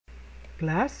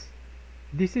Class,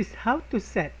 this is how to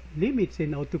set limits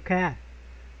in AutoCAD.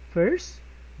 First,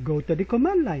 go to the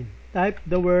command line, type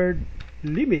the word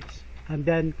limits, and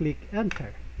then click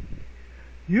enter.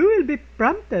 You will be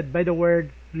prompted by the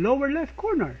word lower left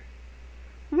corner.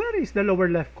 Where is the lower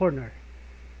left corner?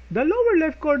 The lower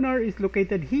left corner is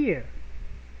located here.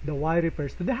 The Y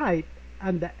refers to the height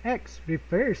and the X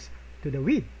refers to the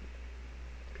width.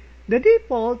 The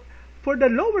default for the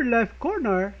lower left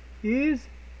corner is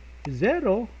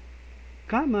 0,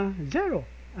 0,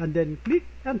 and then click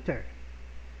enter.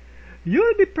 You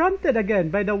will be prompted again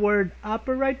by the word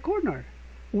upper right corner.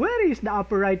 Where is the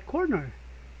upper right corner?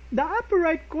 The upper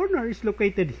right corner is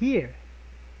located here.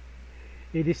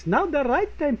 It is now the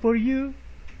right time for you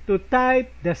to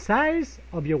type the size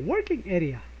of your working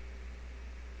area,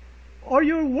 or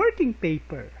your working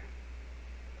paper,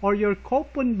 or your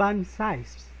coupon band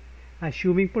size.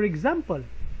 Assuming, for example,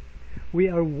 we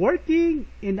are working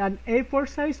in an A4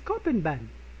 size coupon band.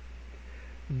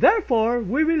 Therefore,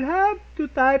 we will have to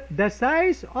type the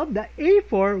size of the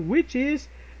A4, which is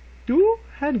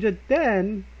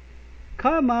 210,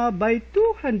 by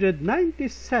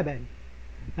 297,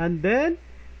 and then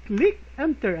click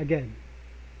enter again.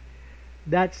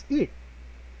 That's it.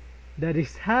 That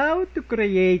is how to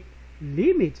create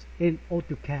limits in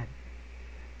AutoCAD.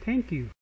 Thank you.